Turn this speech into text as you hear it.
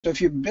So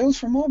if you build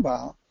for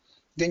mobile,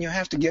 then you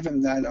have to give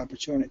them that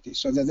opportunity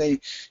so that they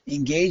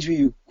engage with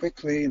you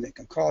quickly. They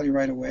can call you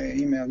right away,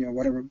 email you,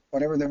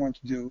 whatever they want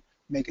to do,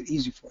 make it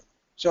easy for them.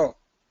 So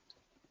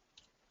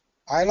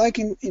I like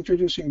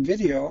introducing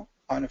video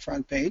on the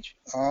front page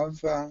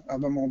of a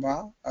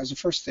mobile as the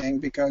first thing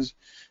because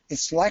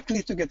it's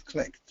likely to get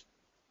clicked.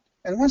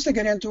 And once they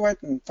get into it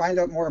and find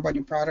out more about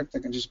your product, they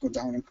can just go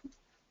down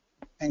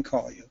and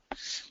call you.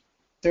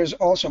 There's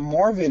also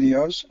more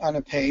videos on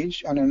a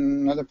page. On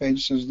another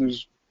page says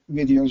there's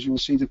videos. You'll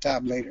see the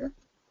tab later.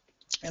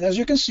 And as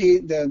you can see,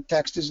 the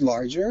text is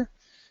larger,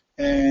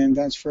 and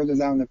that's further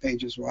down the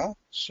page as well.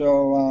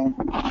 So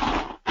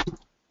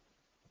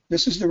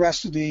this is the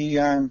rest of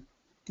the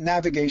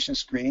navigation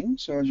screen.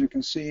 So as you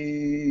can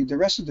see, the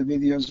rest of the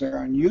videos are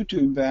on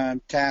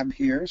YouTube tab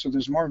here. So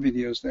there's more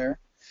videos there.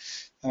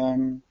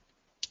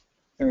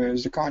 There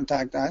is the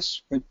contact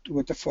us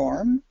with the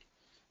form.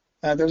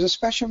 There's a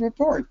special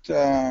report.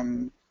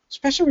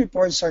 Special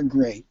reports are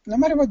great. No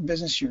matter what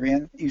business you're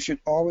in, you should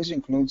always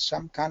include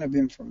some kind of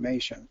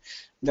information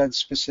that's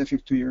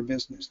specific to your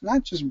business,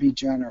 not just be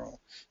general.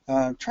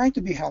 Try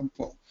to be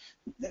helpful.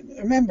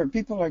 Remember,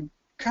 people are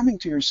coming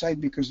to your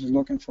site because they're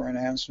looking for an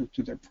answer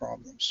to their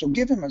problems. So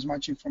give them as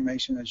much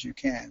information as you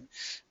can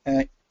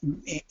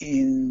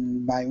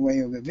by way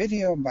of a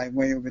video, by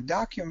way of a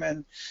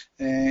document,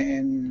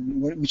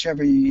 and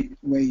whichever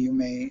way you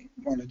may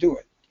want to do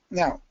it.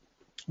 Now,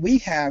 we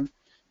have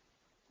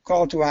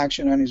call to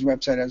action on his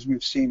website, as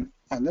we've seen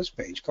on this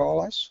page.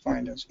 Call us,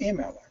 find us,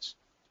 email us.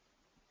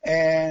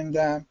 And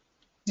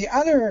the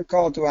other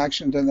call to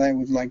action that I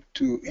would like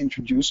to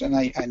introduce, and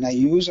I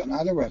use on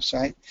other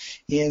website,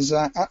 is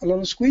a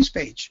little squeeze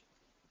page.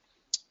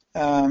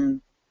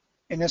 In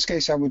this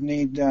case, I would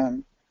need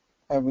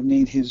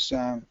his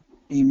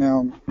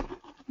email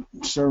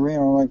server,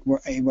 like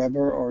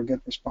Aweber or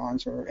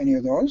GetResponse or any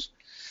of those,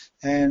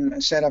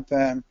 and set up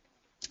a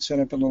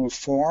little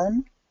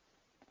form.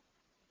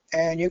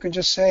 And you can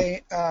just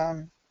say,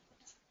 a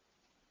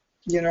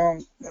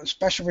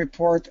special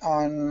report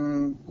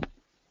on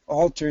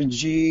Alter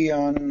G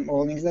on,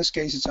 well, in this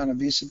case, it's on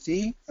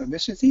obesity,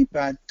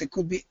 but it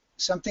could be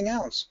something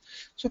else.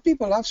 So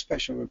people love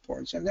special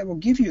reports, and they will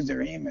give you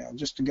their email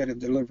just to get it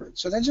delivered.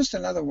 So that's just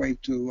another way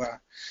to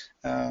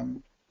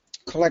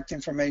collect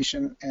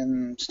information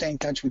and stay in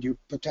touch with your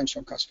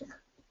potential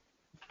customer.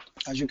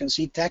 As you can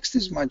see, text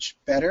is much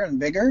better and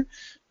bigger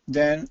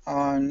than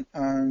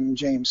on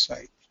James'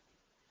 site.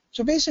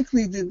 So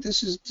basically,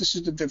 this is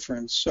the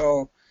difference.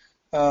 So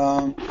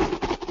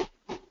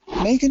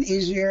make it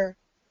easier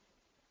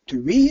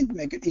to read,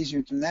 make it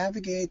easier to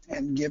navigate,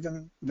 and give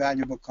them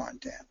valuable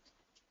content.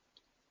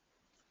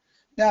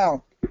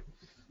 Now,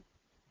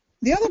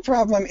 the other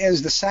problem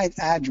is the site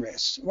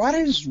address. What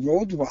is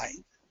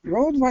Roadwide?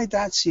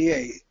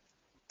 Roadwide.ca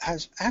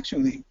has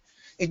actually,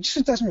 it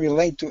just doesn't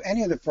relate to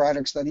any of the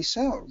products that he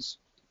sells.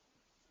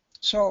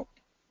 So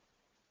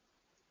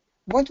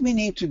what we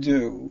need to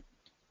do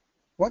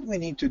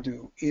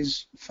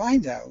is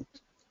find out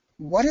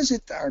what is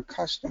it our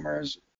customers